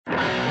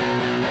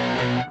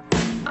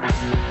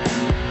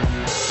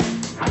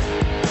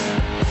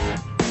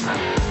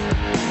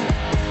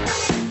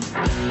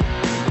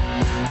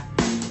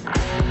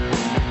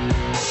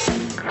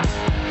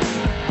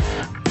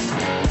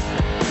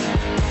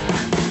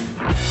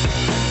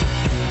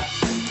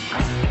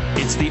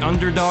the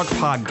Underdog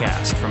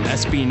Podcast from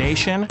SB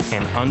Nation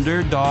and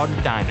Underdog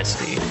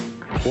Dynasty.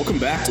 Welcome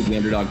back to the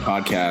Underdog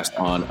Podcast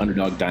on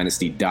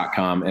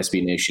UnderdogDynasty.com,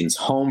 SB Nation's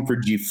home for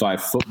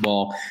G5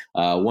 football.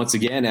 Once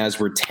again,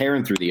 as we're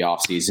tearing through the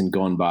offseason,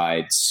 going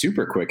by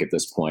super quick at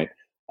this point,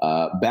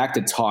 back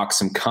to talk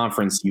some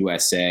Conference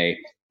USA.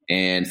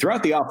 And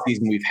throughout the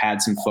offseason, we've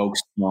had some folks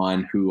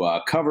on who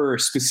cover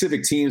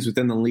specific teams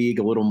within the league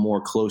a little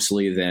more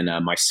closely than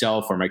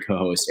myself or my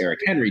co-host Eric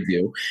Henry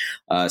do.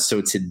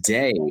 So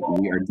today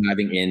we are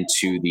diving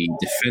into the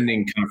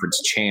defending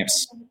conference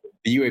champs,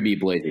 the UAB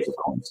Blazers, of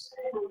course.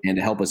 And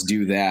to help us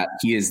do that,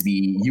 he is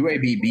the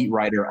UAB beat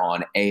writer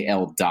on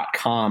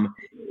AL.com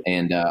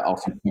and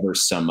also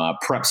covers some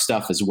prep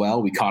stuff as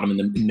well. We caught him in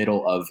the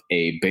middle of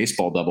a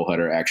baseball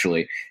doubleheader,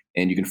 actually.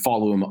 And you can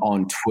follow him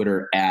on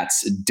Twitter at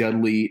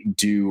Dudley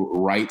Do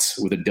Right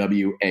with a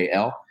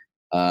W-A-L.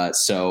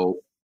 So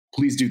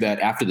please do that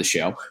after the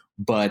show.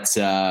 But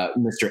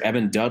Mr.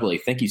 Evan Dudley,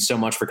 thank you so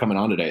much for coming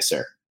on today,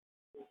 sir.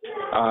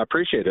 I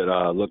appreciate it.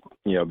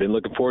 Been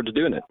looking forward to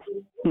doing it.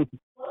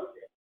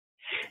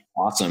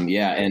 Awesome.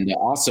 Yeah. And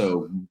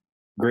also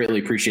greatly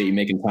appreciate you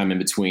making time in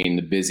between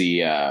the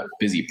busy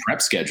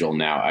prep schedule.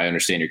 Now I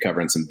understand you're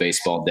covering some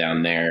baseball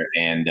down there.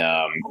 And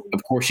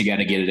of course you got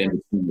to get it in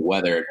between the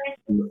weather,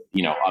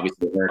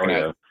 obviously Eric and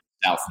I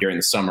south during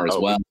the summer as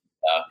well.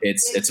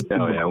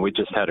 We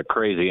just had a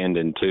crazy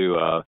ending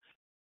too.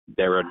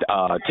 Their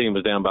team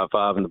was down by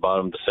 5 in the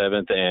bottom of the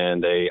 7th,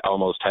 and they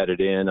almost had it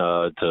in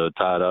to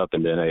tie it up,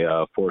 and then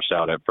a forced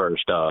out at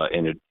first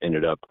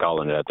ended up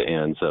calling it at the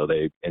end. So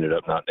they ended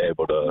up not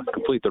able to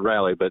complete the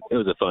rally, but it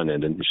was a fun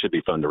ending. It should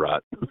be fun to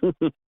write.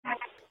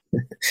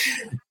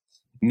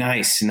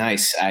 Nice.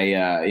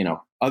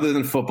 Other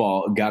than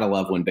football, gotta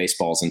love when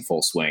baseball's in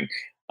full swing.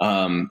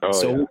 We'll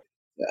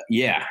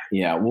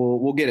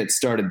get it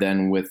started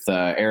then with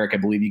Eric. I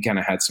believe you kind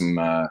of had some.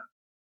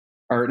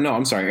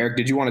 I'm sorry, Eric,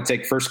 did you want to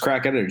take first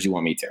crack at it or did you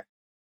want me to?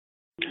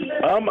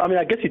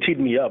 I guess you teed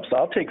me up, so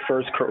I'll take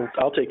first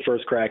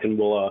crack and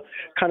we'll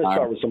kind of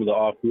start with some of the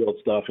off-field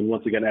stuff. And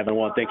once again, Evan, I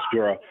want to thank you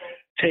for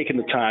taking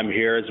the time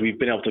here as we've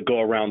been able to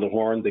go around the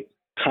horn. The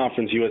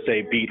Conference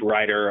USA beat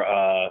writer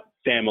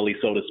family,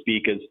 so to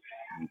speak, is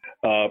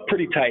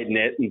pretty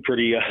tight-knit and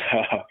pretty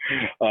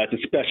it's a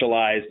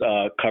specialized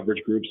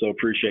coverage group, so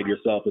appreciate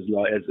yourself as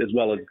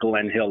well as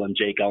Glenn Hill and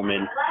Jake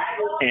Elman,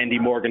 Andy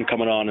Morgan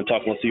coming on and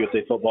talking about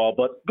USA football.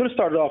 But going to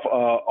start it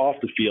off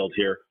the field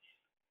here.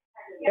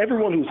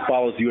 Everyone who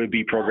follows the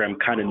UAB program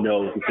kind of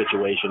knows the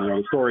situation.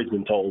 The story's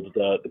been told.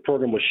 The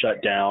program was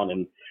shut down,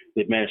 and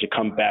they've managed to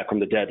come back from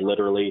the dead,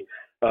 literally.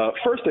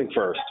 First thing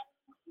first,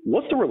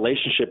 what's the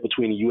relationship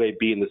between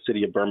UAB and the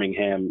city of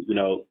Birmingham?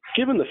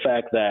 Given the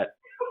fact that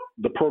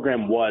the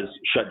program was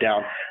shut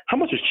down, how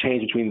much has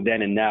changed between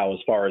then and now as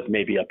far as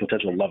maybe a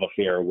potential love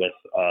affair with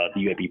the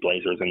UAB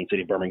Blazers and the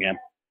city of Birmingham?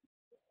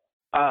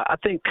 I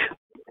think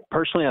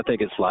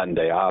it's light and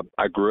day.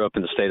 I grew up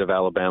in the state of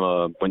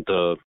Alabama, went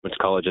to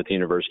college at the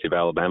University of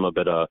Alabama,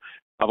 but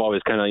I've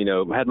always kind of,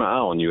 had my eye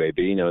on UAB.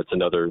 It's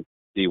another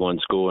D1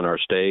 school in our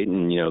state,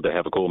 and, they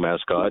have a cool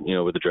mascot,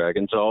 with the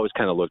Dragons. So I always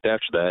kind of looked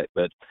after that.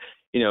 But,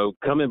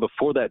 coming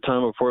before that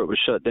time, before it was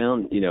shut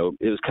down,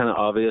 it was kind of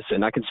obvious.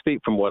 And I can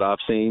speak from what I've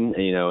seen,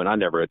 and I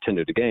never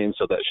attended a game,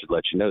 so that should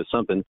let you know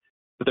something.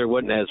 But there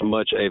wasn't as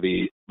much of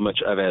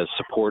a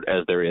support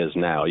as there is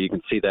now. You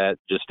can see that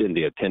just in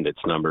the attendance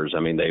numbers. I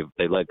mean,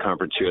 they led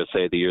Conference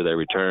USA the year they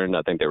returned.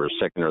 I think they were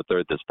second or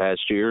third this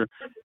past year.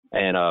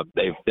 And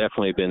they've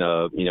definitely been,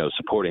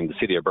 supporting. The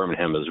city of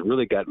Birmingham has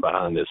really gotten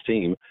behind this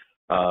team.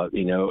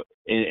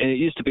 And it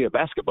used to be a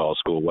basketball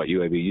school, what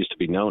UAB used to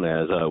be known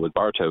as, with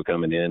Bartow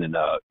coming in and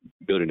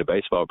building a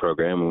baseball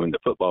program. And when the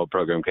football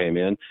program came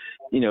in,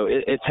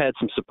 it's had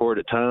some support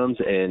at times,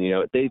 and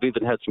they've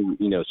even had some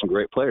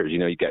great players. You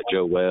got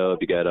Joe Webb,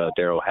 you got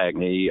Daryl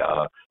Hackney,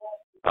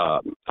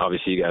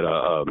 obviously you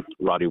got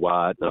Roddy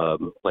White,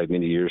 played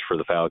many years for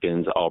the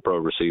Falcons, all-pro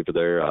receiver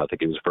there. I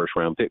think he was a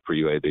first-round pick for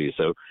UAB.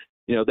 So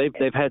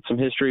they've had some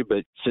history,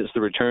 but since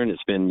the return,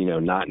 it's been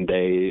night and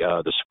day.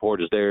 The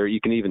support is there. You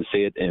can even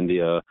see it in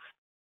the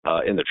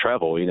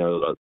travel.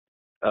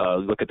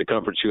 Look at the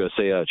Conference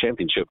USA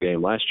championship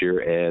game last year,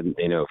 and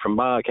from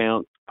my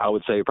account, I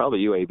would say probably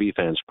UAB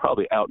fans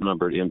probably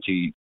outnumbered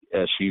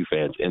MTSU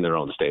fans in their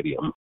own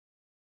stadium.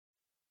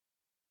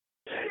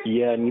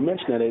 Yeah, and you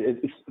mentioned that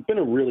it's been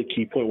a really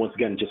key point once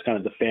again, just kind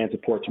of the fan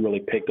support's really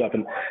picked up.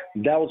 And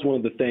that was one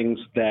of the things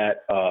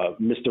that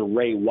Mr.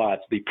 Ray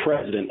Watts, the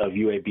president of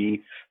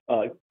UAB,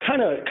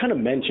 kind of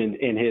mentioned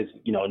in his,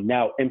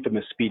 now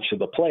infamous speech to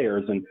the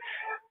players. And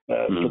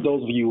for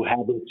those of you who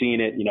haven't seen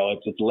it,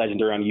 it's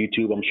legendary on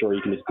YouTube. I'm sure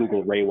you can just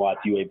Google Ray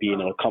Watts UAB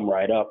and it'll come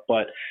right up.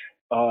 But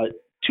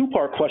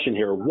two-part question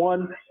here.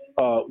 One,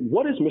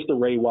 what is Mr.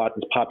 Ray Watts'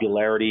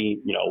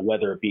 popularity,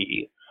 whether it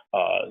be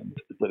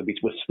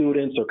with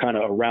students or kind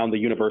of around the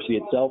university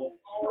itself?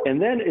 And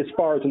then as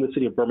far as in the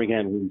city of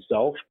Birmingham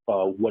himself,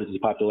 what is his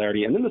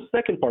popularity? And then the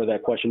second part of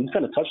that question, you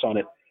kind of touched on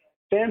it,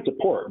 fan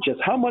support. Just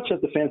how much has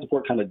the fan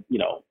support kind of,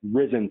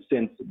 risen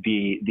since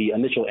the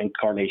initial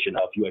incarnation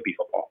of UAB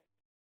football?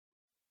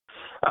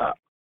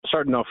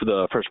 starting off with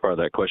the first part of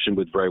that question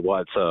with Ray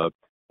Watts,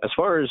 as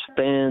far as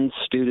fans,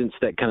 students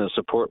that kind of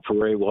support for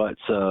Ray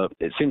Watts,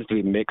 it seems to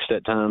be mixed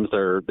at times.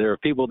 There are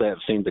people that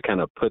seem to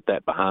kind of put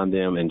that behind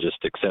them and just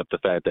accept the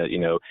fact that,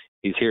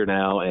 he's here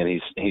now and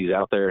he's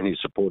out there and he's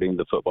supporting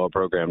the football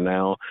program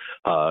now,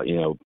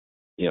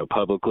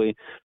 publicly.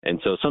 And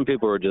so some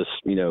people are just,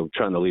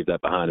 trying to leave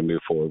that behind and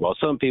move forward, while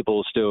some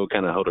people still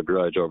kind of hold a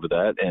grudge over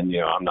that. And,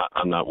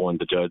 I'm not one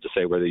to judge to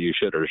say whether you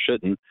should or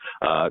shouldn't,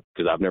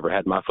 because I've never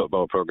had my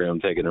football program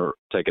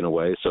taken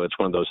away. So it's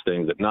one of those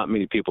things that not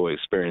many people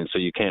experience. So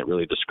you can't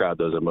really describe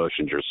those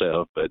emotions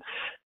yourself. But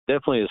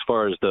definitely as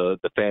far as the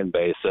fan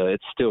base,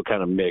 it's still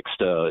kind of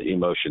mixed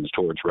emotions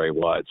towards Ray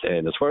Watts.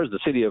 And as far as the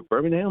city of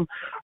Birmingham,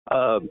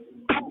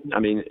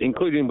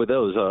 including with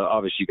those,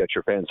 obviously you got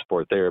your fan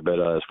support there. But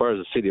as far as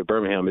the city of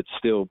Birmingham, it's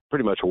still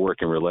pretty much a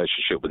working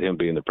relationship with him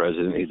being the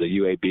president. He's a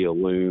UAB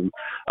alum.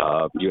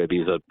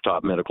 UAB is a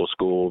top medical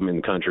school in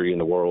the country, in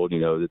the world.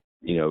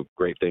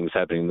 Great things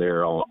happening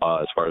there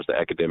as far as the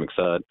academic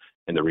side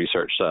and the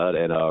research side.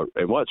 And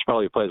Watts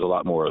probably plays a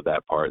lot more of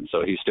that part. And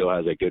so he still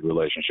has a good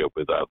relationship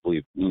with, I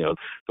believe,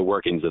 the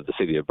workings of the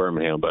city of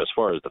Birmingham. But as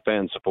far as the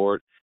fan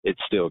support, it's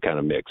still kind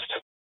of mixed.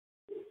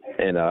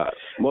 And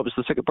what was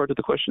the second part of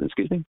the question?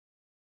 Excuse me?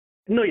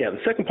 No, yeah. The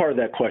second part of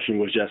that question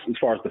was just as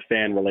far as the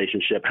fan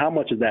relationship, how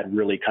much has that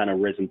really kind of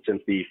risen since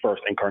the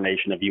first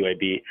incarnation of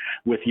UAB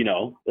with,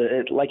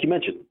 like you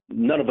mentioned,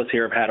 none of us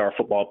here have had our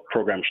football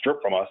program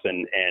stripped from us.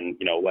 And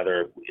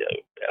whether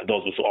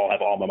those of us who all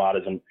have alma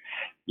maters and,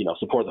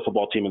 support the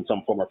football team in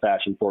some form or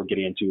fashion for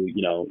getting into,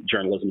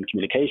 journalism and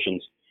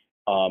communications.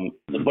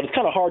 But it's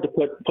kind of hard to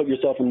put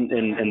yourself in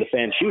the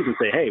fan shoes and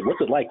say, hey,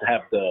 what's it like to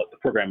have the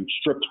program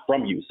stripped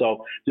from you?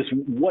 So just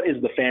what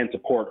is the fan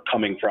support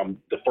coming from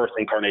the first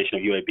incarnation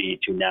of UAB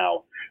to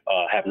now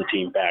having the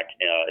team back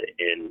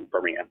in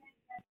Birmingham?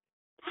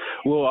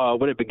 Well,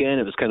 when it began,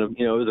 it was kind of,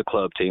 it was a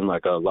club team,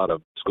 like a lot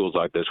of schools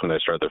like this when they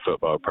start their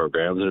football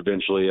programs. And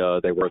eventually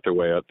they worked their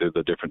way up through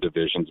the different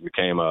divisions,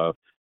 became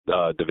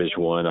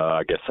Division One.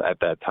 I guess at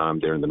that time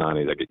during the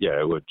 90s,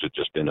 it would have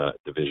just been a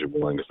Division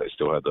One because they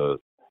still had the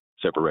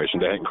separation.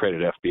 They hadn't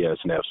created FBS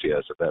and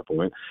FCS at that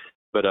point,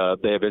 but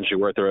they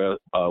eventually worked their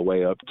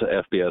way up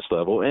to FBS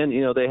level, and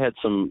they had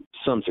some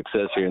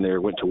success here and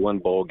there. Went to one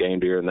bowl game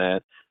during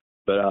that,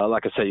 but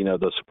like I said,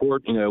 the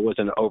support, it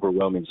wasn't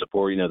overwhelming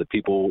support. The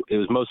people, it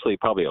was mostly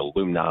probably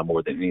alumni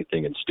more than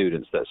anything, and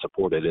students that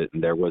supported it,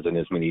 and there wasn't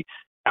as many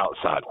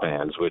outside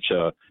fans, which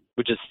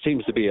just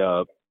seems to be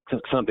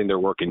something they're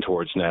working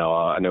towards now.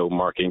 I know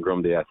Mark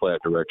Ingram, the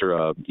athletic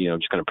director,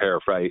 just going to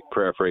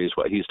paraphrase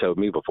what he's told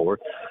me before.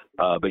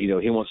 But,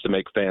 he wants to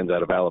make fans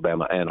out of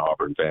Alabama and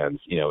Auburn fans,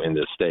 in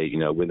this state.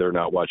 When they're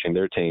not watching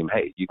their team,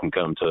 hey, you can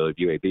come to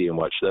UAB and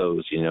watch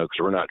those, because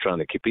we're not trying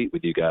to compete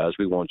with you guys.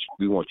 We want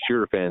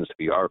your fans to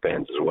be our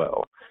fans as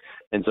well.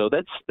 And so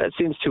that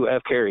seems to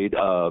have carried,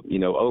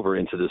 over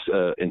into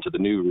this, into the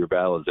new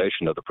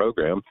revitalization of the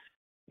program.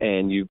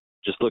 And you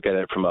just look at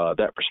it from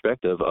that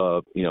perspective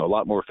of, a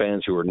lot more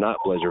fans who were not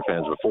Blazer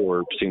fans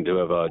before seem to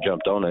have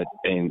jumped on it.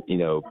 And,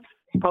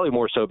 probably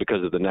more so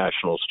because of the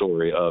national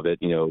story of it,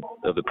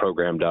 of the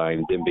program dying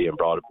and then being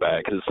brought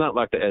back. Because it's not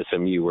like the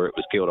SMU where it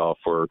was killed off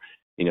for,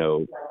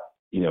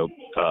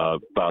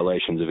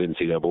 violations of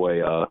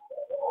NCAA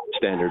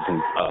standards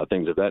and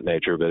things of that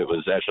nature, but it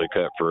was actually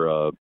cut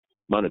for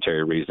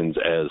monetary reasons,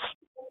 as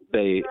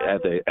they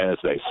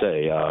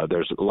say.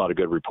 There's a lot of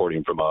good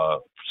reporting from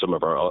some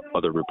of our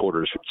other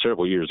reporters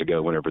several years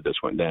ago whenever this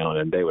went down,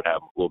 and they would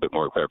have a little bit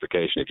more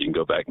clarification if you can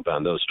go back and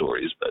find those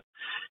stories. But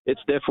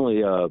it's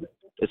definitely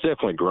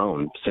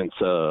grown since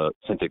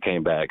it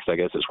came back. So I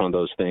guess it's one of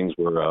those things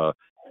where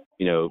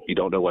you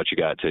don't know what you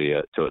got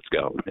till it's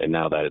gone. And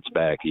now that it's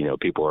back,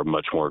 people are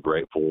much more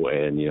grateful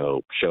and,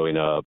 showing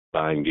up,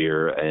 buying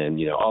gear, and,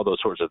 all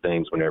those sorts of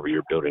things whenever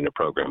you're building a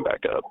program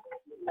back up.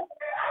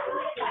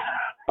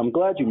 I'm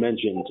glad you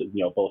mentioned,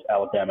 both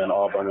Alabama and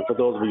Auburn. And for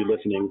those of you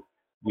listening,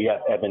 we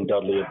have Evan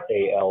Dudley of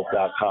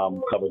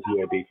AL.com, covers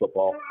UAB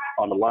football,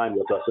 on the line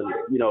with us. And,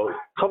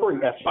 covering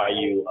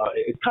FIU,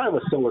 it's kind of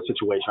a similar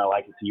situation, I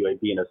like it, to UAB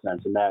in a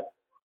sense, in that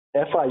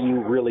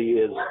FIU really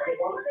is,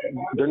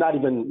 they're not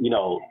even,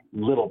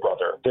 little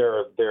brother.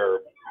 They're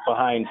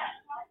behind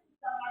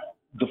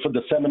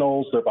the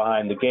Seminoles, they're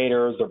behind the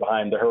Gators, they're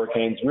behind the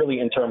Hurricanes, really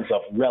in terms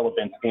of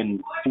relevance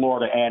in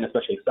Florida and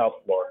especially South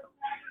Florida.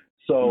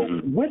 So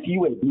with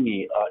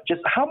UAB,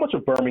 just how much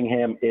of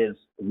Birmingham is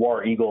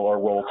War Eagle or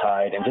Roll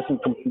Tide, and just in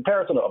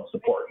comparison of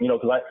support,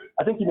 because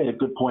I think you made a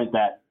good point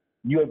that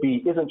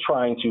UAB isn't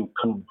trying to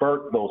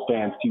convert those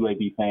fans to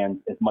UAB fans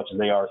as much as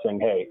they are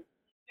saying, hey,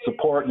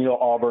 support,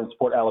 Auburn,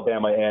 support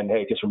Alabama, and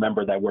hey, just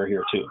remember that we're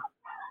here too.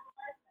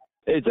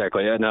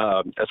 Exactly. And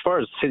as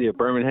far as the city of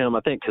Birmingham, I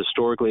think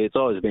historically it's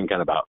always been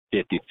kind of about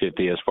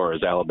 50-50 as far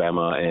as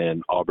Alabama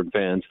and Auburn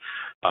fans.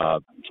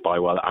 It's probably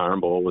why the Iron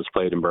Bowl was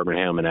played in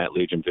Birmingham and at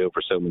Legion Field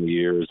for so many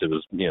years. It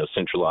was,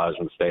 centralized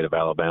in the state of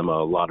Alabama,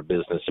 a lot of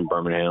business in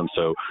Birmingham.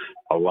 So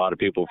a lot of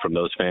people from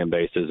those fan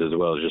bases, as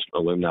well as just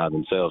alumni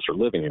themselves, are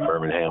living in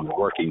Birmingham and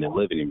working and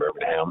living in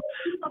Birmingham.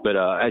 But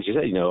as you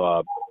said,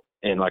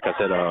 and like I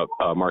said,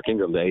 Mark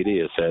Ingram, the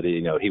AD, has said,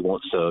 he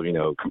wants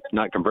to,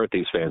 not convert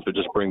these fans, but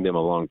just bring them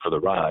along for the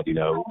ride.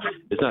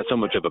 It's not so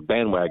much of a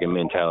bandwagon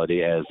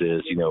mentality as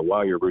is,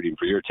 while you're rooting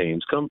for your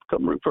teams, come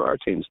root for our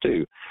teams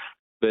too.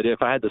 But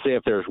if I had to say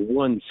if there's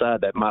one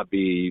side that might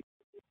be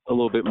a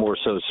little bit more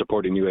so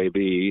supporting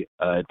UAB,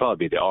 it'd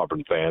probably be the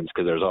Auburn fans,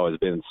 because there's always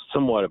been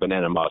somewhat of an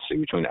animosity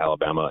between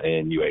Alabama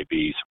and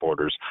UAB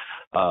supporters,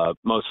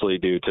 mostly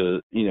due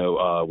to,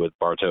 with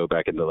Bartow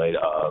back in the late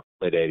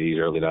 80s,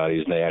 early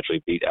 90s, and they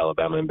actually beat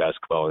Alabama in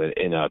basketball in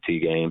an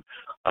NIT game.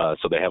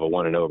 So they have a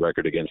 1-0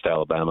 record against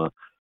Alabama.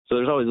 So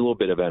there's always a little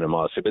bit of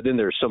animosity. But then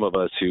there's some of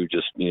us who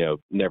just,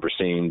 never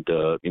seem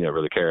to,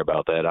 really care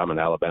about that. I'm an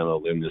Alabama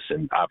alumnus,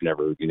 and I've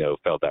never,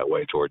 felt that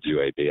way towards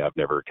UAB. I've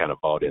never kind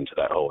of bought into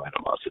that whole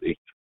animosity.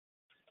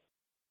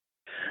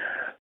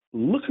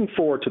 Looking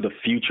forward to the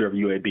future of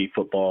UAB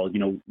football,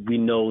 we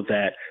know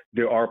that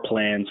there are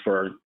plans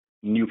for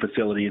new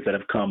facilities that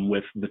have come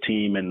with the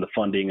team and the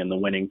funding and the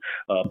winning,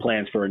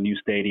 plans for a new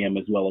stadium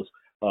as well as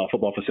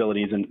football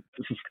facilities. And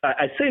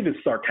I say this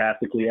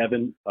sarcastically,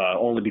 Evan,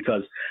 only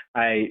because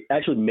I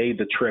actually made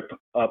the trip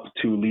up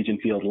to Legion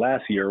Field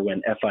last year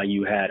when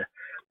FIU had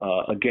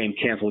a game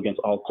canceled against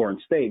Alcorn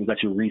State. It was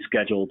actually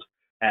rescheduled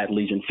at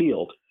Legion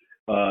Field.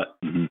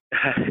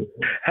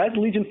 Has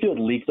Legion Field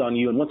leaked on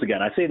you? And once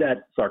again, I say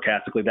that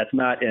sarcastically. That's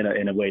not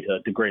in a way to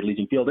degrade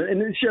Legion Field.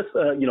 And it's just,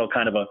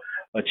 kind of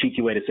a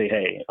cheeky way to say,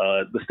 hey,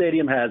 the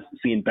stadium has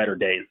seen better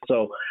days.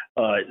 So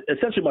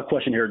essentially my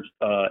question here,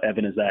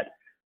 Evan, is that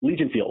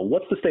Legion Field,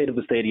 what's the state of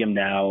the stadium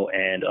now,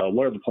 and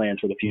what are the plans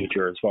for the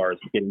future as far as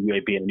getting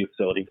UAB in a new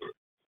facility?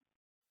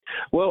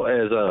 Well,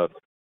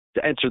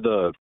 to answer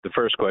the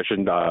first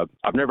question,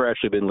 I've never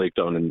actually been leaked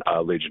on in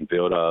Legion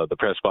Field. The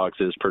press box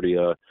is pretty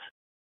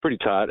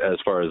tight as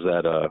far as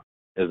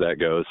that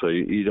goes, so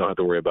you don't have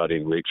to worry about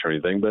any leaks or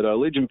anything. But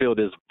Legion Field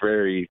is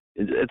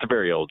it's a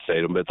very old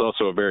stadium, but it's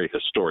also a very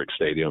historic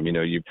stadium.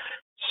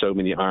 So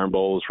many Iron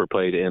Bowls were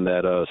played in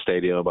that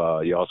stadium.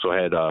 You also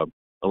had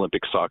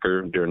Olympic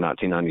soccer during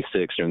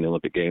 1996 during the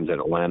Olympic Games in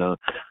Atlanta.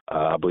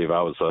 I believe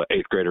I was an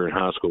eighth grader in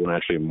high school and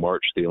actually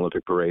marched the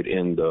Olympic parade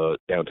in the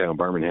downtown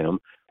Birmingham.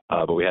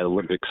 But we had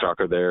Olympic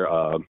soccer there.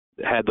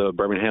 Had the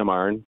Birmingham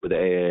Iron with the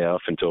AAF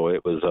until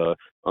it was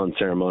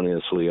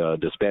unceremoniously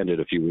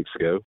disbanded a few weeks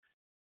ago.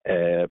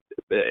 And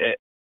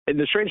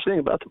the strange thing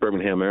about the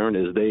Birmingham Iron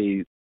is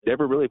they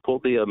never really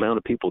pulled the amount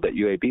of people that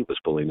UAB was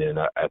pulling in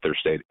at their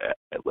state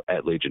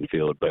at Legion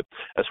Field. But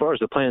as far as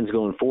the plans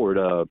going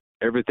forward,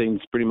 everything's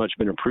pretty much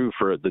been approved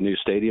for the new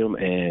stadium,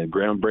 and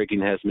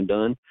groundbreaking has been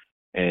done,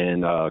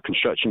 and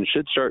construction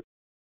should start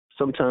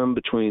sometime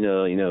between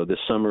this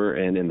summer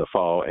and in the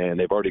fall. And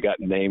they've already got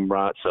name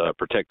rights.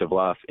 Protective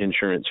Life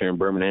Insurance here in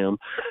Birmingham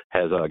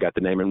has got the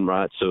naming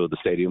rights, so the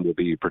stadium will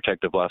be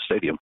Protective Life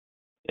Stadium,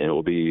 and it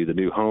will be the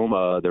new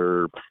home.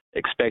 They're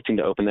expecting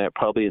to open that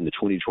probably in the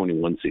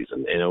 2021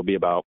 season, and it'll be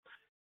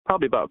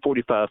probably about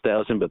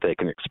 45,000, but they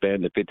can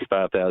expand to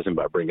 55,000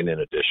 by bringing in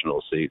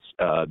additional seats.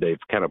 They've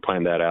kind of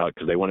planned that out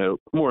because they want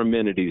more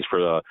amenities for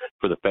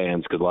the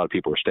fans, because a lot of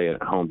people are staying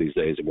at home these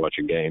days and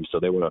watching games,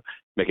 so they want to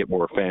make it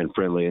more fan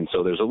friendly. And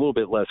so there's a little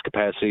bit less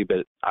capacity,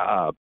 but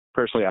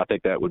personally, I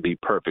think that would be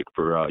perfect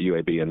for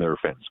UAB and their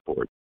fan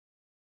support.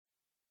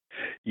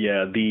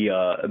 Yeah,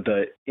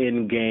 the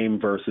in-game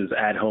versus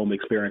at-home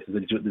experience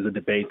is a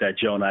debate that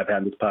Joe and I have had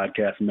in this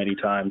podcast many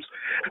times.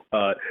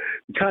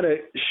 Kind of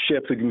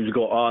shift to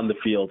go on the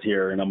field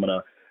here, and I'm going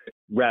to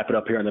wrap it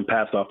up here and then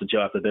pass it off to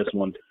Joe after this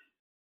one.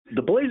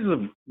 The Blazers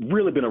have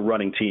really been a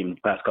running team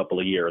the past couple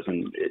of years,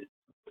 and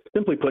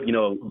simply put,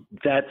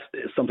 that's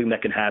something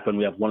that can happen.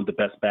 We have one of the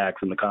best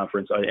backs in the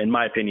conference. In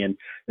my opinion,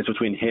 it's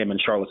between him and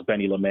Charlotte's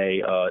Benny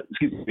LeMay.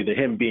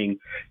 Him being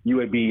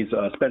UAB's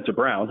Spencer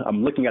Brown.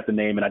 I'm looking at the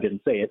name and I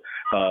didn't say it.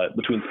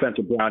 Between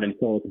Spencer Brown and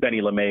Charlotte's Benny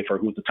LeMay for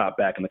who's the top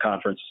back in the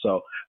conference. So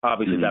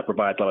obviously that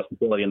provides a lot of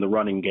stability in the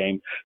running game.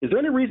 Is there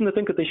any reason to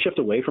think that they shift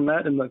away from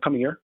that in the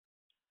coming year?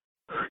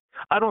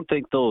 I don't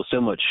think they'll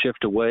so much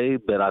shift away,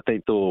 but I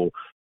think they'll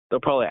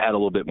probably add a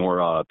little bit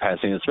more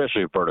passing,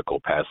 especially vertical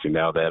passing,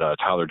 now that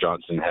Tyler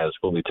Johnson has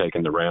fully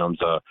taken the rounds.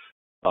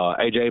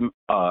 AJ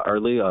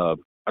Early,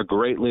 a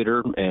great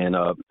leader, and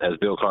as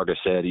Bill Clark has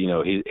said,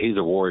 he's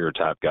a warrior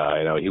type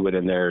guy. He went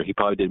in there, he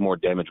probably did more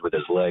damage with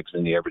his legs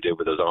than he ever did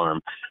with his arm,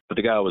 but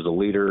the guy was a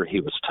leader. He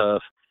was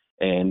tough,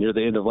 and near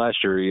the end of last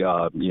year, he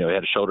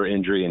had a shoulder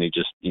injury, and he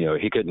just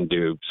he couldn't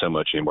do so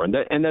much anymore.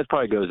 And that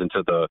probably goes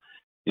into the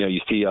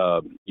you see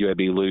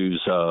UAB lose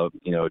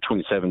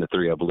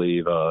 27-3, I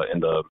believe,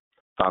 in the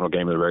final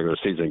game of the regular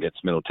season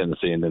against Middle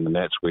Tennessee, and then the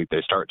next week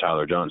they start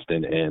Tyler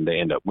Johnston and they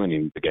end up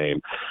winning the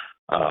game.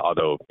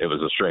 Although it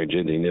was a strange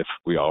ending, if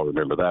we all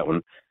remember that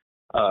one.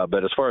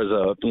 But as far as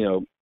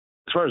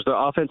as far as the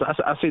offense,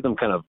 I see them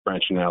kind of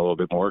branching out a little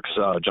bit more,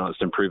 because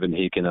Johnston proven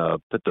he can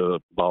put the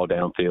ball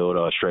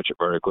downfield, stretch it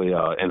vertically.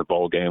 In the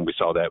bowl game, we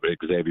saw that with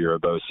Xavier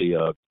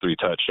Abosi,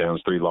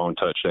 3 long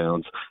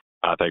touchdowns.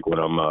 I think one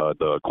of them,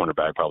 the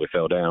cornerback probably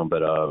fell down,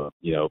 but,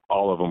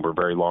 all of them were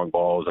very long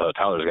balls.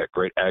 Tyler's got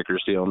great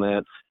accuracy on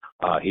that.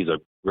 He's a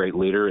great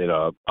leader,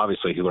 and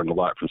obviously he learned a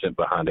lot from sitting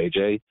behind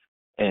AJ.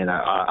 And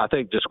I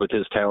think just with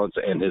his talents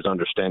and his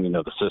understanding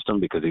of the system,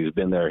 because he's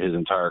been there his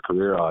entire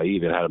career, he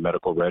even had a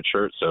medical red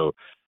shirt. So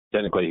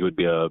technically he would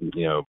be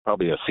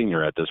probably a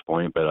senior at this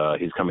point, but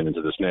he's coming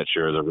into this next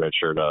year as a red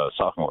shirt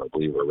sophomore, I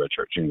believe, or a red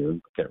shirt junior.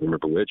 Can't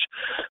remember which.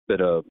 But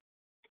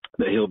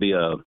he'll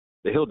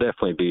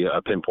definitely be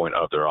a pinpoint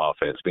of their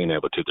offense, being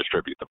able to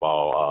distribute the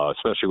ball,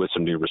 especially with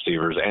some new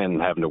receivers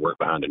and having to work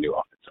behind a new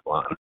offensive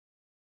line.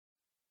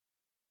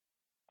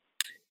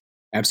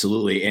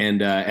 Absolutely.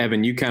 And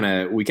Evan, we kind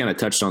of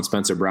touched on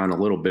Spencer Brown a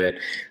little bit.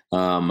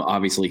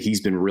 Obviously,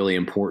 he's been really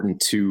important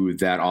to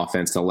that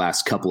offense the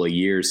last couple of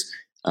years.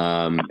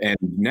 And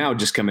now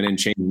just coming in,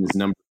 changing his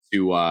number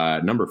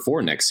to number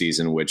 4 next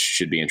season, which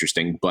should be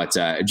interesting. But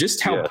just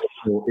how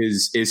critical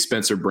is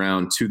Spencer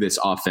Brown to this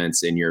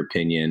offense, in your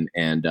opinion?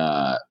 And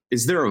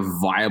is there a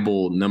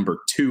viable number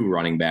 2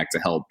 running back to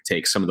help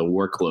take some of the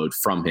workload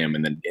from him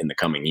in the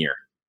coming year?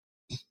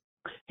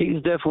 He's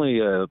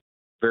definitely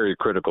very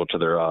critical to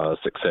their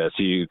success.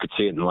 You could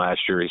see it in last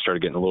year. He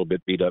started getting a little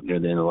bit beat up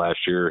near the end of last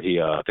year.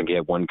 I think he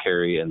had 1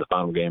 carry in the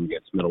final game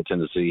against Middle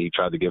Tennessee. He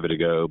tried to give it a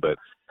go, but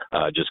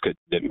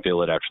didn't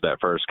feel it after that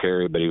first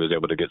carry, but he was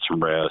able to get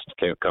some rest,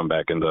 come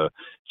back in the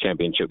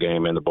championship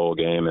game and the bowl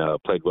game,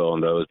 played well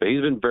in those. But he's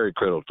been very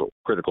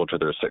critical to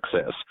their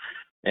success.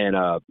 And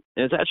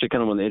it's actually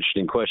kind of one of the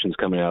interesting questions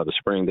coming out of the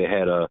spring. They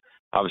had,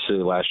 obviously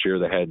last year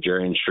they had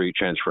Jarian Street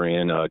transfer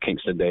in,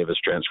 Kingston Davis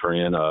transfer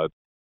in.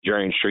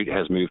 Jarian Street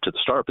has moved to the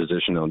star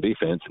position on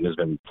defense and has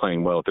been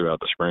playing well throughout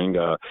the spring.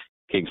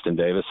 Kingston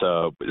Davis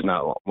is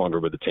not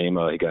longer with the team.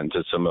 He got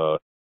into some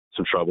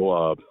trouble.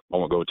 I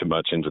won't go too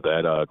much into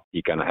that.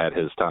 He kind of had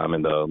his time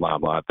in the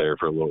limelight there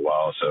for a little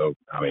while. So,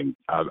 I mean,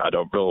 I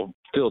don't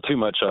feel too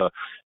much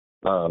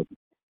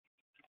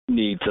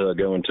need to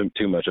go into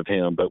too much of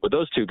him. But with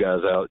those 2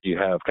 guys out, you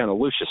have kind of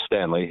Lucius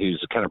Stanley,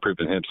 who's kind of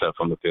proven himself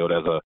on the field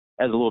as a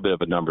little bit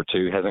of a number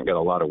 2, hasn't got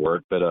a lot of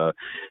work, but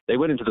they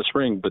went into the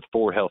spring with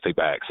 4 healthy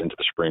backs into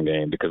the spring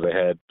game because they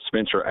had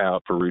Spencer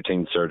out for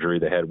routine surgery.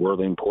 They had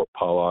Worthing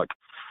Pollock,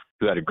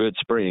 who had a good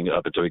spring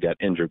up until he got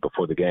injured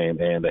before the game,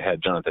 and they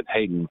had Jonathan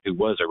Hayden, who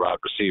was a wide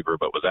receiver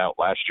but was out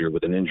last year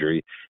with an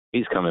injury.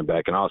 He's coming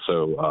back and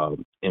also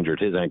injured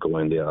his ankle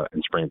in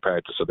spring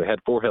practice. So they had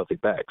 4 healthy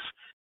backs.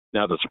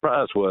 Now the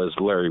surprise was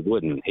Larry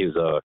Wooden. He was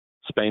a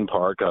Spain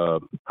Park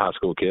high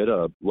school kid,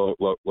 a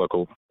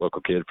local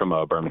kid from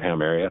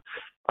Birmingham area.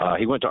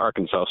 He went to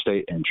Arkansas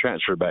State and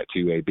transferred back to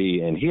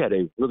UAB, and he had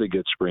a really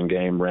good spring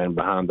game, ran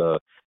behind the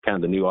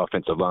new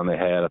offensive line they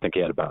had. I think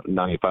he had about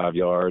 95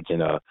 yards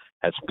and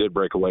had some good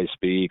breakaway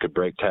speed, could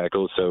break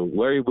tackles. So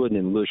Larry Wooden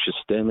and Lucius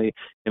Stanley,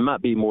 it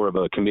might be more of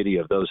a committee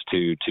of those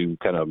 2 to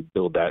kind of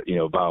build that,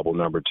 viable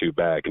number 2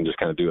 back and just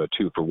kind of do a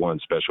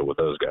 2-for-1 special with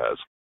those guys.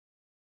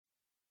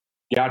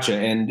 Gotcha.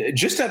 And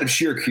just out of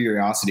sheer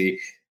curiosity,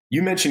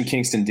 you mentioned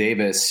Kingston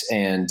Davis,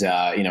 and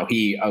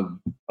he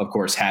of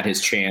course had his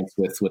chance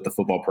with the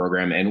football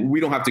program, and we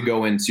don't have to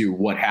go into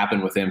what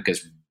happened with him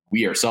because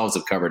we ourselves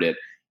have covered it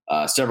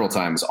several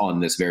times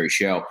on this very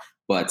show.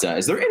 But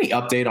is there any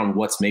update on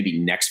what's maybe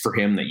next for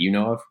him that you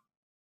know of?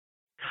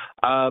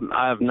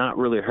 I've not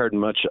really heard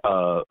much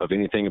of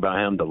anything about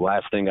him. The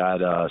last thing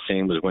I'd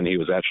seen was when he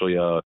was actually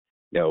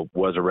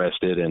was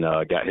arrested and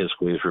got his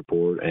police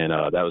report, and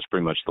that was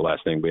pretty much the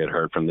last thing we had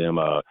heard from them.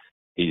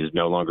 He's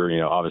no longer,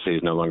 obviously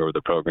he's no longer with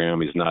the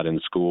program. He's not in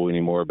school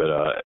anymore. But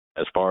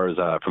as far as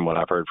from what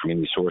I've heard from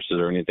any sources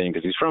or anything,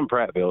 because he's from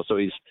Prattville, so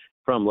he's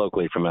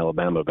locally from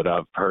Alabama, but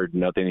I've heard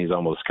nothing. He's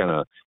almost kind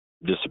of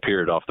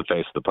disappeared off the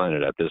face of the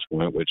planet at this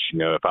point, which,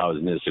 if I was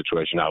in his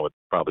situation, I would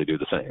probably do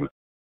the same.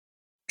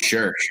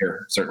 Sure.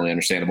 Certainly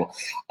understandable.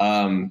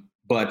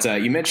 But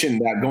you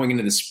mentioned that going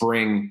into the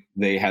spring,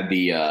 they had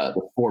the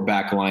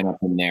 4-back lineup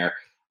in there.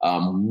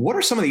 What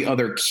are some of the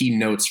other key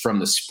notes from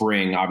the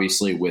spring?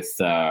 Obviously, with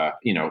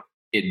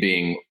it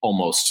being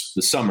almost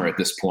the summer at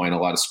this point, a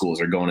lot of schools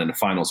are going into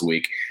finals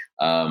week.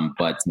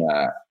 But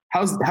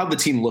how'd the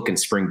team look in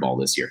spring ball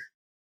this year?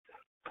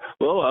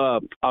 Well,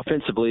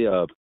 offensively,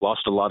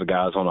 lost a lot of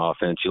guys on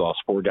offense. You lost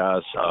 4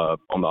 guys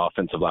on the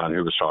offensive line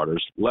who were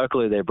starters.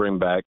 Luckily, they bring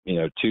back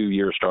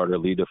 2-year starter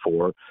Lita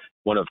 4.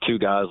 One of 2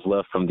 guys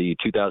left from the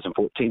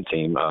 2014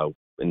 team.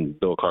 In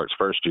Bill Clark's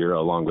first year,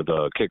 along with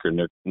kicker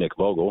Nick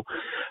Vogel.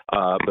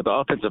 But the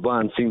offensive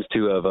line seems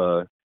to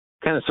have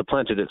kind of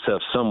supplanted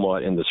itself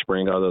somewhat in the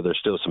spring, although there's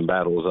still some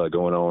battles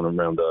going on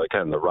around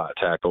the right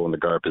tackle and the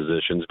guard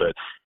positions. But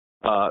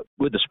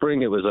with the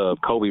spring, it was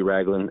Colby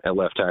Ragland at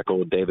left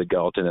tackle, David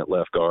Galton at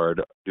left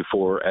guard,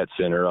 Dufour at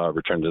center,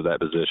 returned to that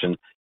position,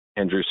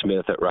 Andrew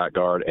Smith at right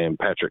guard, and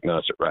Patrick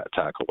Nuss at right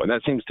tackle. And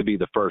that seems to be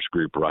the first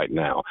group right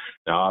now.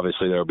 Now,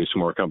 obviously, there will be some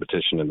more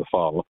competition in the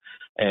fall.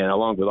 And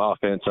along with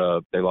offense,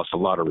 they lost a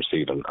lot of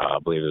receiving. I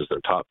believe it was their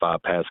top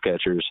 5 pass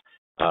catchers.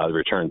 They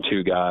returned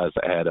 2 guys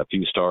that had a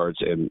few starts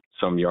and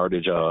some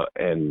yardage,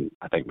 and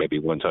I think maybe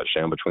 1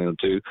 touchdown between the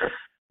 2.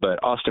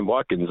 But Austin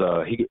Watkins,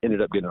 he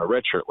ended up getting a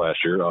red shirt last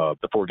year.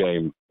 The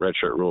 4-game red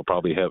shirt rule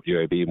probably helped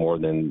UAB more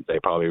than they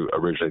probably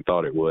originally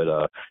thought it would,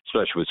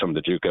 especially with some of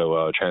the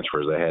JUCO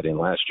transfers they had in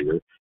last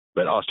year.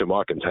 But Austin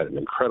Watkins had an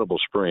incredible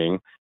spring.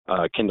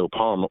 Kendall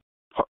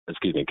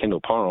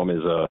Kendall Parham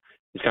is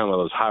he's kind of one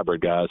of those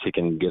hybrid guys. He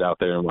can get out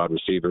there and wide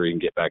receiver. He can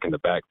get back in the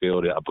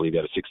backfield. I believe he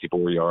had a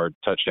 64-yard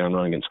touchdown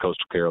run against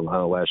Coastal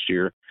Carolina last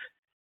year.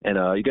 And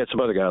you got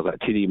some other guys like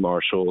T.D.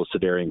 Marshall,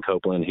 Cedarian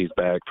Copeland. He's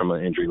back from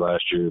an injury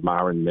last year.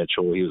 Myron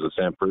Mitchell. He was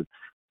a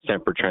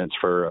Samford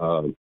transfer.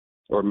 I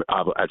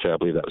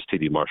believe that was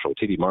T.D. Marshall.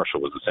 T.D.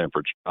 Marshall was a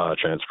Samford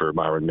transfer.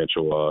 Myron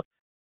Mitchell,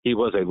 he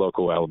was a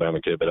local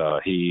Alabama kid, but I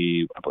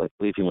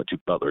believe he went to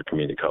Butler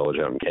Community College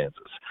out in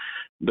Kansas.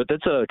 But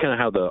that's kind of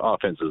how the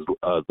offense is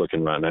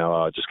looking right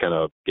now, just kind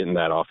of getting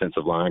that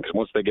offensive line. Because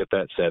once they get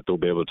that set, they'll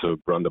be able to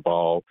run the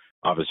ball,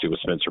 obviously, with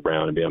Spencer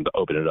Brown and be able to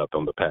open it up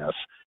on the pass.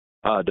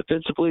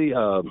 Defensively,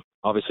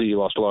 obviously, you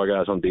lost a lot of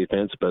guys on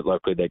defense, but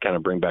luckily they kind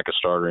of bring back a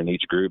starter in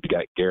each group. You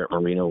got Garrett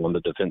Marino on the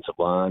defensive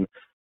line,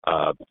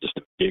 just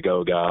a big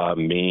old guy,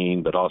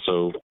 mean, but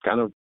also kind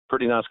of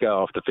pretty nice guy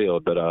off the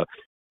field. But I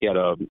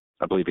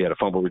believe he had a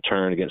fumble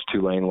return against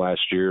Tulane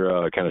last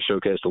year, kind of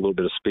showcased a little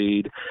bit of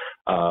speed.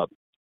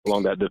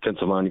 Along that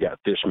defensive line, you got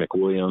Fish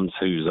McWilliams,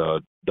 who's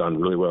done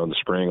really well in the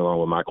spring,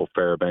 along with Michael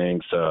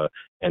Fairbanks,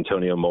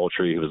 Antonio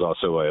Moultrie, who was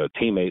also a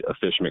teammate of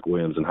Fish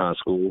McWilliams in high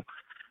school.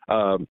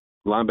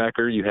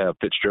 Linebacker, you have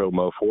Fitzgerald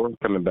Mofor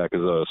coming back as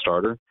a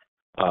starter.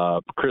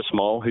 Chris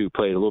Small, who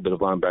played a little bit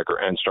of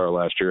linebacker and star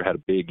last year, had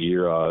a big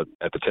year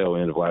at the tail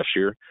end of last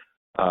year.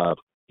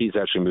 He's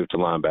actually moved to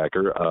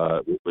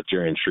linebacker with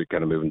Jarian Street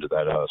kind of moving to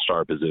that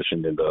star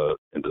position in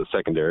the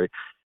secondary.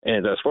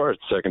 And as far as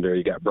the secondary,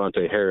 you got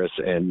Bronte Harris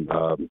and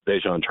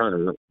Dejon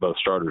Turner, both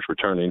starters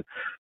returning.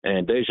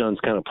 And Dejon's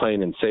kind of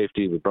playing in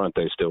safety with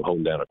Bronte still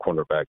holding down a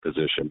cornerback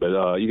position.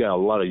 But you got a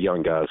lot of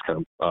young guys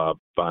kind of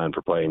vying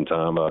for playing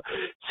time.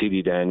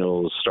 C.D.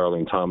 Daniels,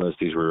 Starling Thomas,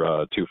 these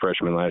were two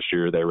freshmen last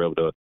year. They were able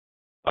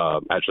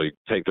to actually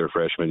take their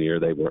freshman year.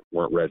 They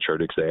weren't redshirted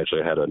because they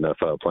actually had enough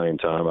playing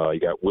time.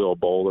 You got Will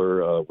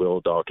Bowler,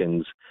 Will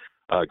Dawkins,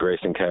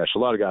 Grayson Cash, a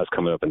lot of guys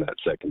coming up in that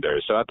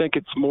secondary. So I think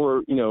it's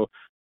more,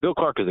 Bill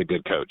Clark is a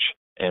good coach.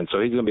 And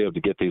so he's going to be able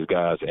to get these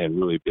guys and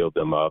really build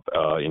them up,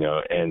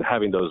 and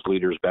having those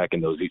leaders back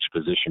in those each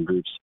position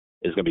groups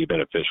is going to be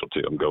beneficial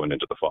to them going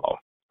into the fall.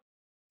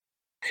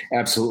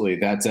 Absolutely.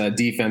 That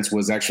defense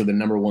was actually the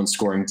number one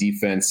scoring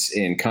defense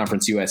in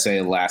Conference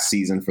USA last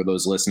season for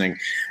those listening.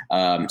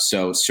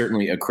 So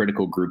certainly a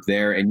critical group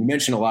there. And you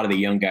mentioned a lot of the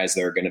young guys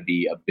that are going to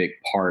be a big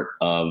part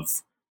of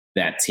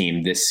that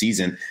team this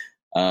season.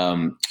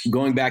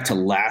 Going back to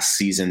last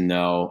season,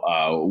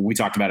 though, we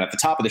talked about at the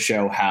top of the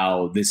show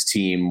how this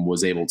team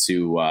was able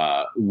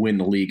to win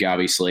the league,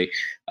 obviously.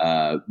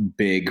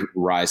 Big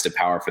rise to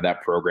power for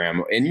that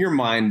program. In your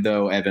mind,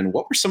 though, Evan,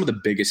 what were some of the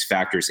biggest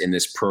factors in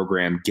this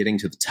program getting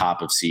to the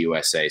top of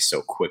CUSA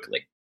so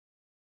quickly?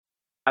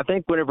 I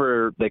think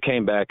whenever they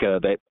came back,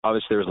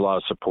 obviously there was a lot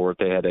of support.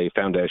 They had a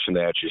foundation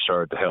they actually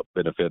started to help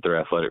benefit their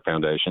athletic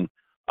foundation.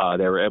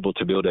 They were able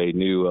to build a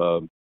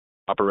new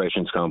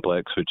operations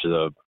complex, which is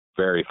a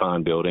very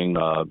fine building,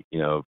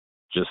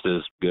 just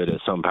as good as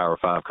some Power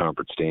 5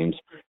 conference teams.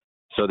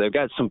 So they've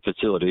got some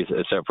facilities,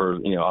 except for,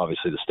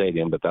 obviously the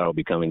stadium, but that'll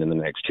be coming in the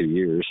next 2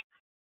 years.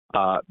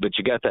 But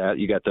you got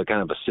the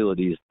kind of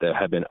facilities that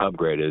have been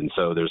upgraded. And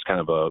so there's kind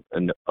of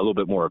a little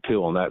bit more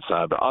appeal on that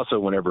side. But also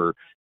whenever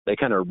they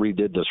kind of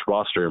redid this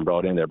roster and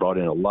brought in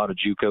a lot of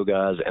JUCO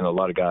guys and a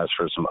lot of guys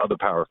for some other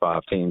Power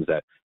 5 teams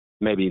that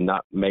may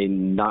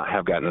not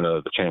have gotten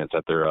another chance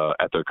at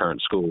their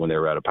current school when they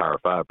were at a Power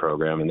 5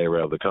 program, and they were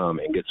able to come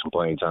and get some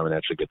playing time and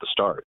actually get the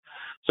start.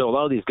 So a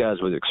lot of these guys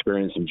with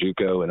experience in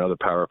JUCO and other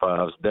Power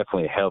 5s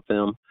definitely helped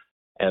them,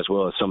 as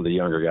well as some of the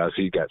younger guys.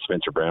 You got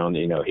Spencer Brown.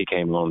 He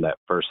came along that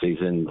first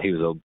season. He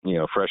was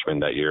a freshman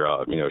that year.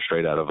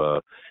 Straight out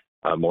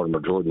of Mortimer,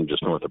 Jordan,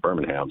 just north of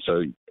Birmingham.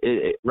 So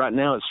right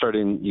now it's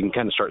starting. You can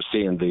kind of start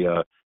seeing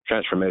the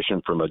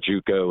transformation from a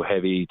JUCO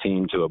heavy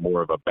team to a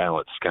more of a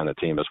balanced kind of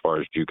team as far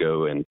as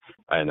JUCO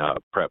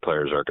and prep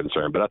players are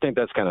concerned. But I think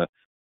that's kind of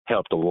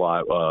helped a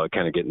lot,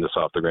 kind of getting this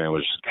off the ground,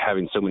 was just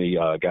having so many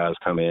guys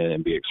come in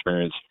and be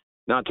experienced,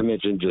 not to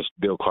mention just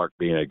Bill Clark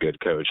being a good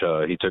coach.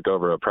 He took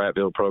over a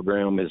Prattville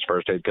program, his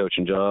first head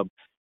coaching job.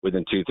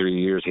 Within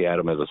 2-3 years, he had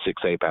him as a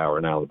 6A power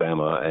in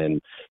Alabama, and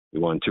he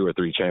won 2 or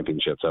 3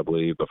 championships, I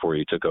believe, before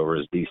he took over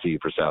as DC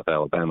for South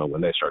Alabama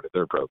when they started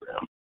their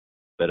program.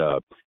 But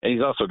and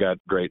he's also got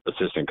great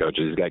assistant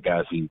coaches. He's got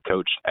guys he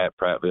coached at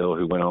Prattville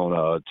who went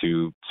on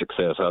to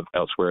success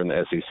elsewhere in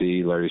the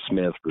SEC. Larry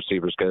Smith,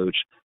 receivers coach,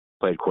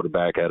 played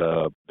quarterback at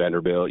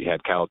Vanderbilt. You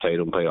had Kyle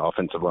Tatum, played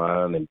offensive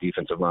line and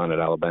defensive line at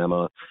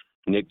Alabama.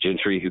 Nick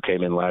Gentry, who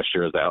came in last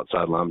year as the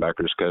outside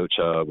linebackers coach,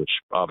 which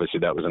obviously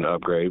that was an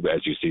upgrade,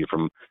 as you see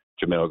from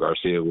Jamel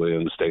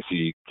Garcia-Williams,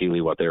 Stacy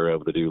Keeley, what they were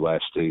able to do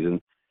last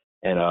season.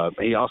 And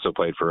he also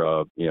played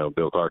for,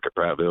 Bill Clark at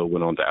Prattville,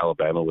 went on to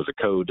Alabama, was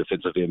a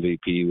co-defensive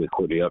MVP with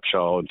Courtney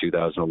Upshaw in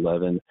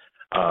 2011.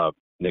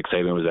 Nick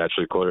Saban was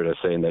actually quoted as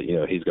saying that,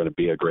 he's going to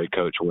be a great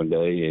coach one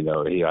day.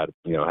 He had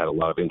a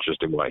lot of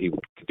interest in what he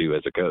could do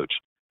as a coach.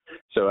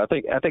 So I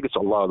think it's a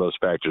lot of those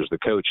factors, the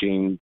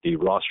coaching, the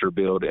roster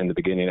build in the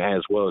beginning,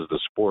 as well as the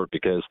sport,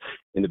 because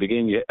in the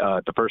beginning,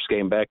 the first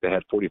game back, they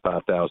had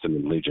 45,000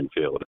 in Legion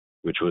Field.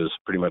 which was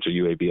pretty much a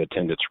UAB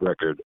attendance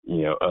record,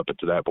 up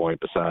to that point,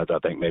 besides I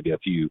think maybe a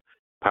few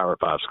Power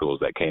 5 schools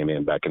that came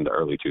in back in the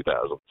early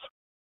 2000s.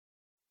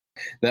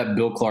 That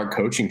Bill Clark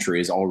coaching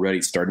tree is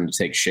already starting to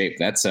take shape.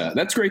 That's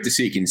great to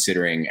see,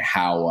 considering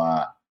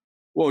how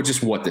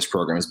just what this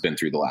program has been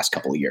through the last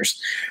couple of years.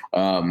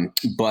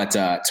 But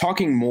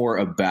talking more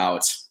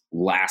about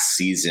last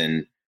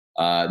season,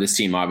 this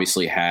team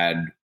obviously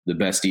had the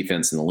best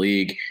defense in the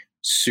league,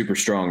 super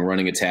strong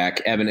running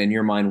attack. Evan, in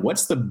your mind,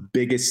 what's the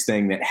biggest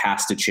thing that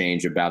has to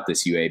change about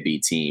this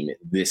UAB team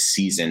this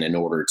season in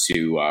order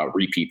to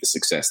repeat the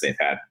success they've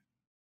had?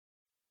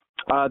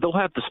 They'll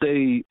have to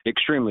stay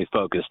extremely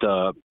focused.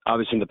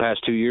 Obviously, in the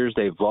past 2 years,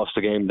 they've lost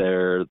a game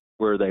there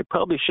where they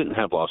probably shouldn't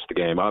have lost the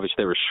game. Obviously,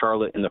 they were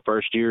Charlotte in the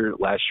first year.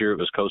 Last year, it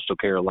was Coastal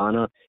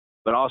Carolina.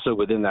 But also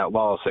within that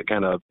loss, it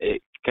kind of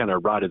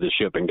righted the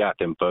ship and got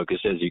them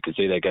focused. As you can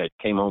see, they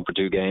came home for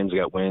 2 games,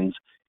 got wins.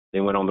 They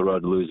went on the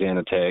road to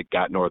Louisiana Tech,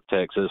 got North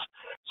Texas.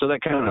 So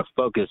that kind of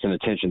focus and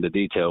attention to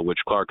detail, which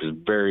Clark is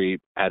very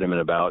adamant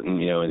about, in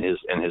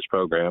his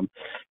program,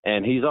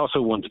 and he's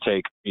also one to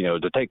take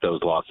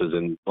those losses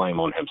and blame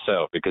on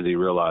himself, because he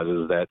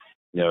realizes that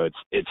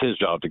it's his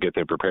job to get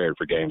them prepared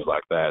for games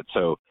like that.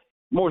 So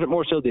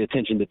more so the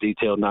attention to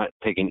detail, not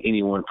taking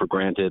anyone for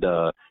granted,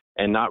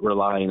 and not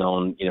relying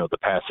on the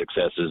past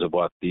successes of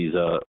what these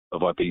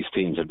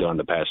teams have done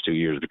the past 2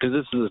 years, because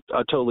this is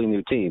a totally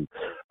new team.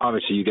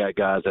 Obviously, you got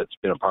guys that's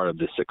been a part of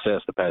this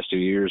success the past 2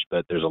 years,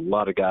 but there's a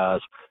lot of guys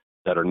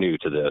that are new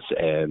to this,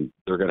 and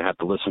they're going to have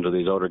to listen to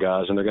these older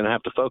guys, and they're going to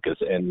have to focus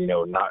and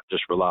not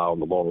just rely on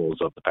the laurels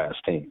of the past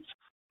teams.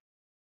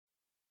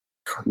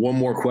 One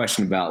more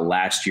question about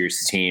last year's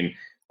team.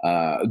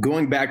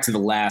 Going back to the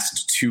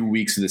last 2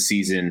 weeks of the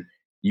season,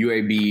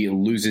 UAB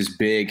loses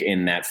big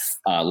in that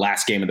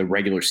last game of the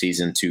regular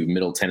season to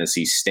Middle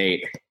Tennessee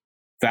State.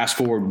 Fast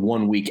forward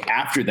 1 week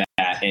after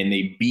that, and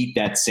they beat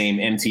that same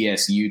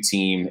MTSU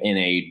team in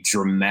a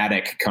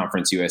dramatic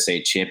Conference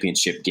USA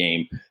championship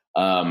game.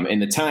 In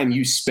the time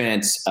you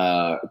spent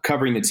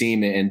covering the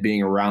team and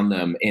being around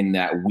them in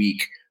that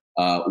week,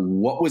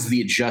 what was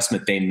the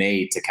adjustment they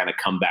made to kind of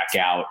come back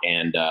out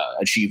and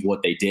achieve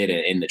what they did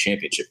in the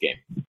championship game?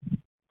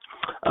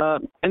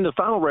 In the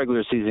final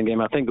regular season game,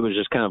 I think it was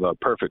just kind of a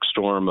perfect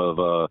storm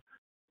of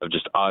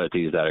just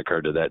oddities that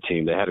occurred to that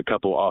team. They had a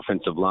couple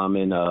offensive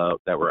linemen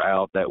that were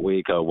out that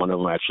week. One of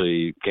them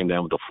actually came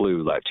down with the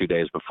flu like 2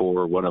 days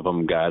before. One of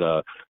them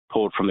got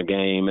pulled from the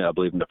game, I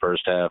believe, in the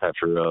first half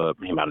after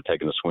he might have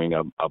taken a swing,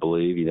 I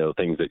believe,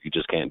 things that you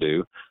just can't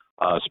do.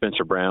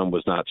 Spencer Brown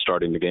was not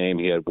starting the game.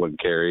 He had 1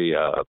 carry,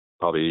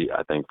 probably,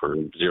 I think, for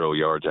 0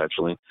 yards,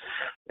 actually.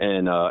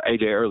 And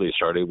A.J. Early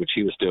started, which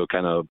he was still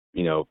kind of,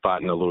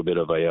 fighting a little bit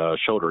of a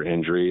shoulder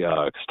injury,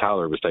 because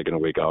Tyler was taking a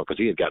week off because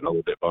he had gotten a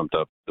little bit bumped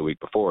up the week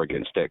before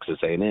against Texas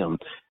A&M.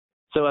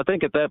 So I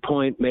think at that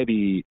point,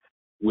 maybe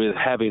with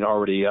having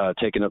already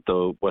taken up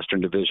the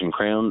Western Division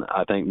crown,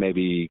 I think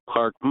maybe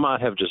Clark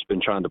might have just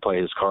been trying to play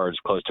his cards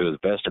close to his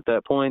vest at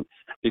that point,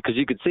 because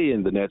you could see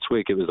in the next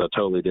week it was a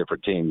totally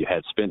different team. You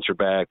had Spencer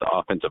back, the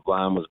offensive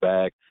line was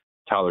back,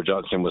 Tyler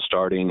Johnson was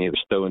starting, he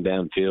was throwing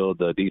downfield,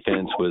 the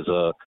defense was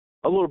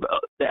a little bit.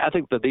 I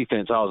think the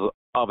defense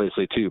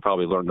obviously too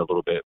probably learned a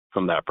little bit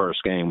from that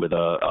first game with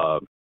I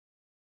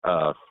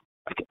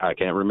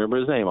can't remember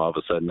his name all of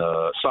a sudden.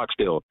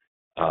 Stockstill,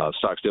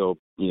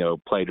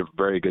 played a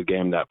very good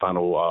game that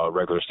final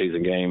regular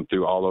season game,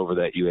 threw all over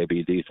that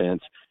UAB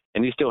defense,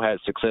 and he still had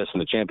success in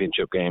the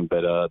championship game.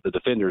 But the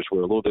defenders were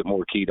a little bit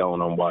more keyed on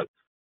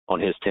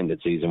his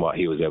tendencies and what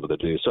he was able to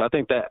do. So I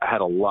think that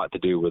had a lot to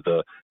do with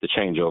the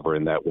changeover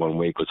in that 1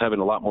 week, was having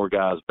a lot more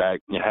guys back,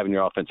 having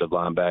your offensive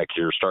line back,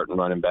 your starting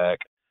running back,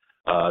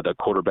 the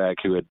quarterback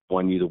who had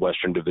won you the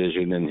Western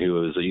Division and who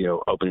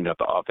was, opening up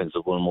the offense a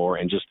little more,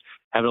 and just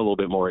having a little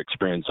bit more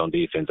experience on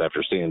defense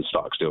after seeing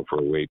Stockstill for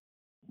a week.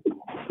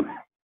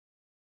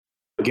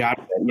 Got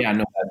it. Yeah,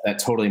 no, that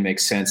totally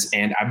makes sense.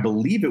 And I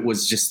believe it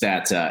was just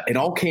that it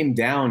all came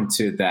down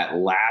to that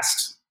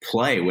last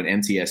play when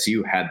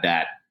MTSU had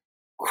that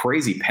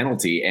crazy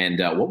penalty. And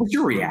what was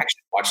your reaction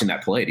watching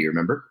that play? Do you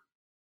remember?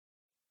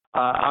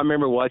 I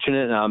remember watching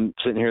it, and I'm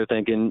sitting here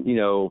thinking,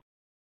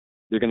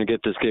 they're going to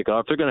get this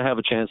kickoff. They're going to have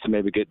a chance to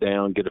maybe get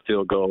down, get a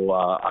field goal.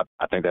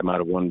 I think they might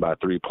have won by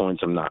 3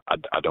 points.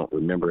 I don't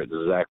remember it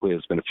exactly.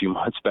 It's been a few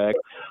months back,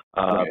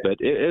 right. But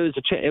it was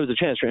a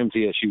chance for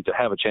MTSU to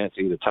have a chance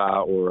to either tie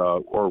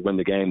or win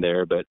the game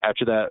there. But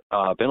after that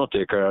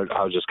penalty occurred,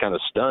 I was just kind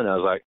of stunned. I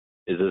was like,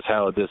 is this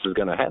how this is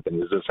going to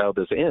happen? Is this how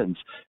this ends?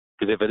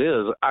 Because if it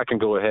is, I can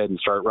go ahead and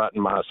start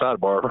writing my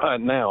sidebar right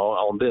now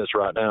on this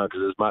right now, because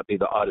this might be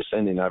the oddest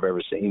ending I've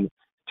ever seen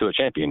to a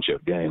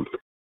championship game.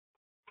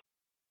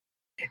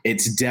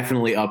 It's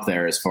definitely up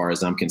there as far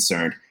as I'm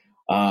concerned.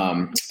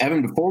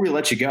 Evan, before we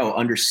let you go,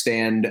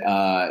 understand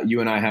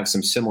you and I have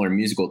some similar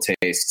musical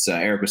tastes.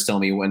 Eric was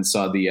telling me you went and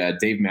saw the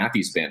Dave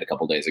Matthews Band a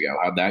couple days ago.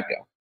 How'd that go?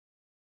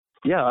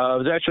 Yeah, it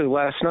was actually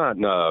last night.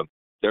 And,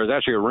 there was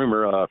actually a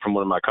rumor from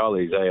one of my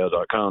colleagues,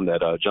 AO.com,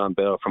 that John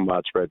Bell from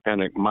Widespread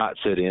Panic might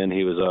sit in.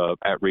 He was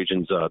at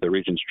the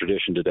Regions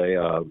Tradition today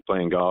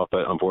playing golf,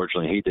 but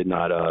unfortunately he did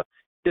not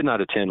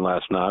attend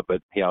last night.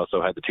 But he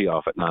also had the tee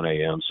off at 9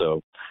 a.m.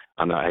 So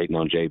I'm not hating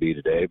on JB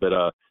today.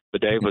 But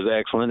Dave was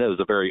excellent. It was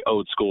a very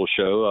old school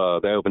show.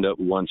 They opened up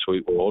with One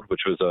Sweet World,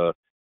 which was a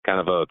kind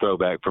of a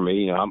throwback for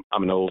me. I'm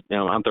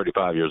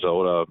 35 years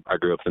old. I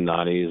grew up in the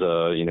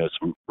 90s.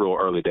 Some real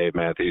early Dave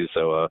Matthews.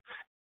 So.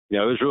 It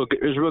was real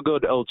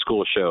good old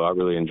school show. I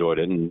really enjoyed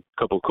it. And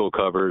a couple of cool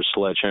covers,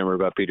 Sledgehammer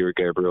by Peter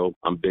Gabriel.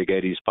 I'm a big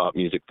 80s pop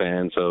music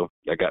fan, so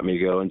that got me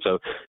going. So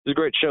it was a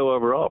great show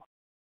overall.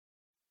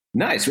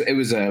 Nice. It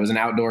was an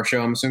outdoor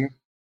show, I'm assuming?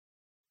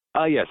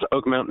 Yes,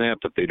 Oak Mountain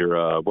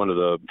Amphitheater, one of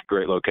the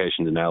great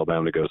locations in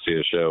Alabama to go see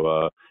a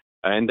show.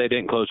 And they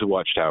didn't close the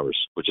watchtowers,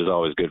 which is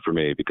always good for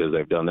me because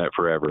they've done that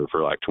forever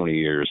for like 20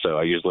 years. So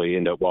I usually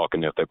end up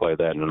walking if they play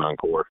that in an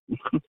encore.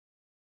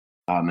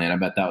 Oh, man, I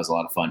bet that was a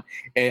lot of fun.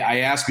 I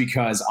asked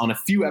because on a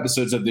few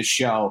episodes of this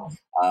show,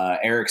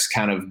 Eric's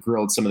kind of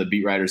grilled some of the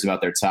beat writers about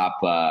their top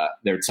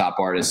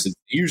artists. It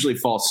usually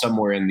falls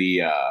somewhere in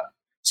the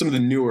some of the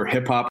newer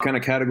hip hop kind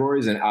of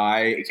categories, and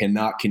I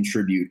cannot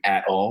contribute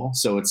at all.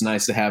 So it's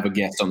nice to have a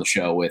guest on the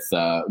show with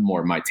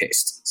more of my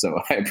taste. So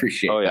I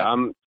appreciate that. Oh, yeah,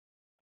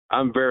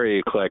 I'm very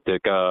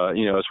eclectic.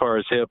 As far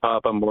as hip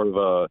hop, I'm more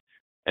of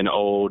an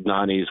old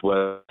 90s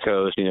West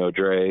Coast,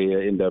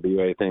 Dre,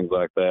 NWA, things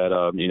like that.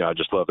 I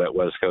just love that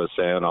West Coast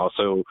sound.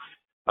 Also,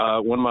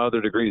 one of my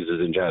other degrees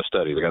is in jazz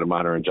studies. I got a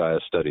minor in jazz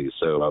studies,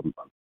 so I'm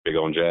big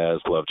on jazz,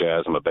 love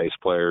jazz. I'm a bass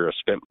player. I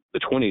spent the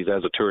 20s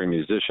as a touring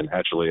musician,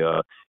 actually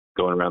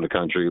going around the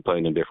country,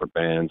 playing in different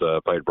bands,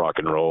 played rock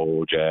and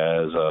roll,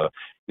 jazz,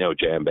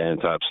 jam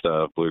band type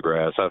stuff,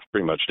 bluegrass. I've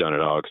pretty much done it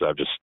all because I've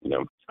just,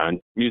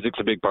 music's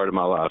a big part of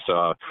my life. So,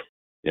 I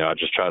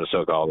just try to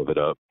soak all of it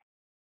up.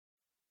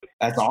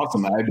 That's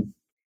awesome.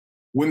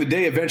 When the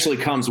day eventually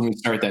comes when we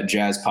start that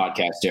jazz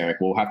podcast, Eric,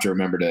 we'll have to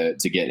remember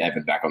to get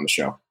Evan back on the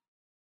show.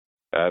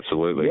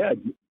 Absolutely.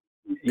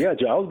 Yeah,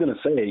 Joe, I was going to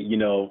say,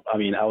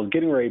 I was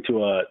getting ready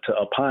to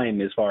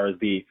opine as far as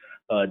the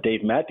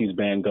Dave Matthews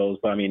Band goes,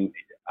 but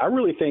I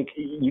really think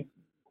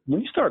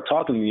when you start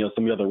talking to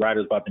some of the other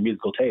writers about the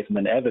musical taste, and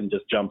then Evan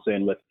just jumps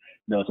in with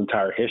his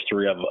entire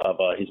history of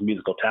his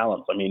musical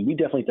talents. We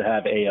definitely need to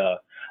have a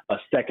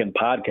second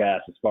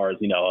podcast as far as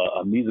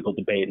a musical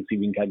debate and see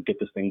if we can kind of get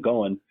this thing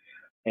going.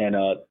 And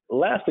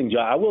last thing, Joe,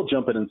 I will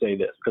jump in and say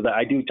this because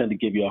I do tend to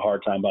give you a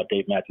hard time about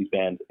Dave Matthews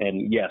Band.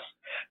 And yes,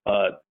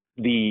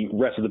 the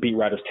rest of the beat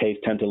writers'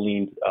 taste tend to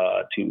lean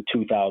to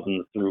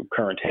 2000 through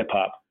current hip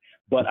hop.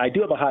 But I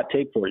do have a hot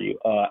take for you.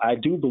 I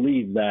do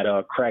believe that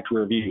Cracked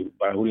Rear View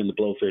by Hootie and the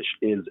Blowfish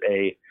is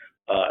a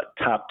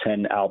top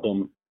 10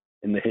 album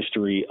in the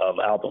history of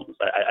albums.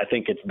 I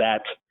think it's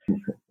that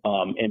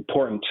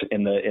important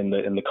in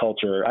the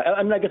culture.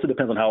 I guess it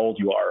depends on how old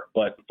you are,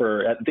 but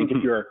I think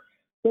if you're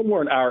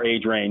somewhere in our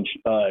age range,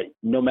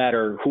 no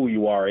matter who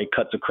you are, it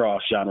cuts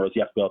across genres.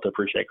 You have to be able to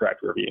appreciate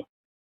Cracked Rear View.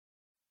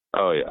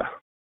 Oh yeah,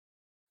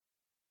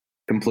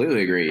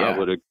 completely agree. Yeah,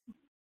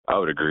 I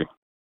would agree.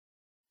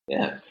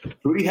 Yeah,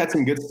 Hootie had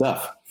some good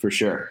stuff for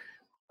sure.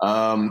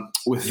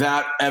 With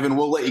that, Evan,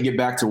 we'll let you get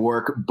back to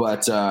work.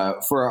 But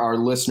for our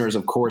listeners,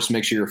 of course,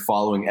 make sure you're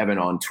following Evan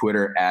on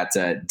Twitter at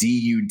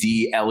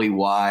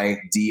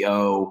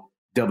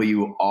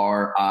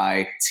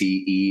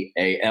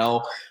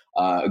DUDLEYDOWRITEAL.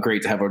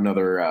 Great to have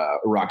another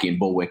Rocky and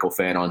Bullwinkle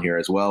fan on here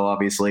as well,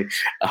 obviously.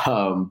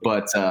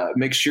 But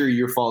make sure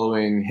you're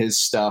following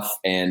his stuff,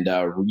 and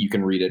you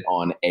can read it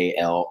on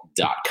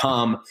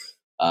AL.com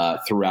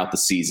throughout the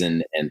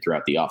season and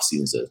throughout the off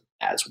season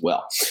as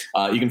well.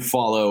 You can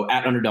follow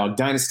at Underdog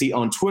Dynasty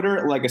on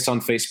Twitter, like us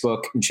on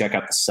Facebook, and check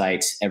out the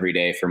site every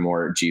day for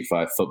more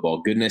G5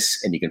 football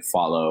goodness. And you can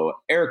follow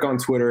Eric on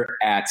Twitter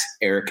at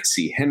Eric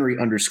C. Henry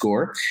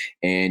 _.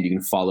 And you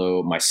can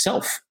follow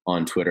myself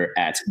on Twitter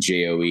at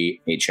JOEHIO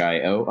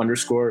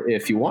 _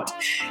 if you want.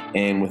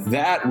 And with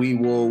that, we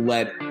will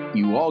let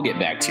you all get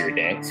back to your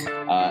day.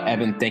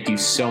 Evan, thank you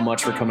so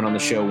much for coming on the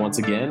show once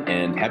again,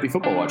 and happy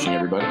football watching,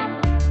 everybody.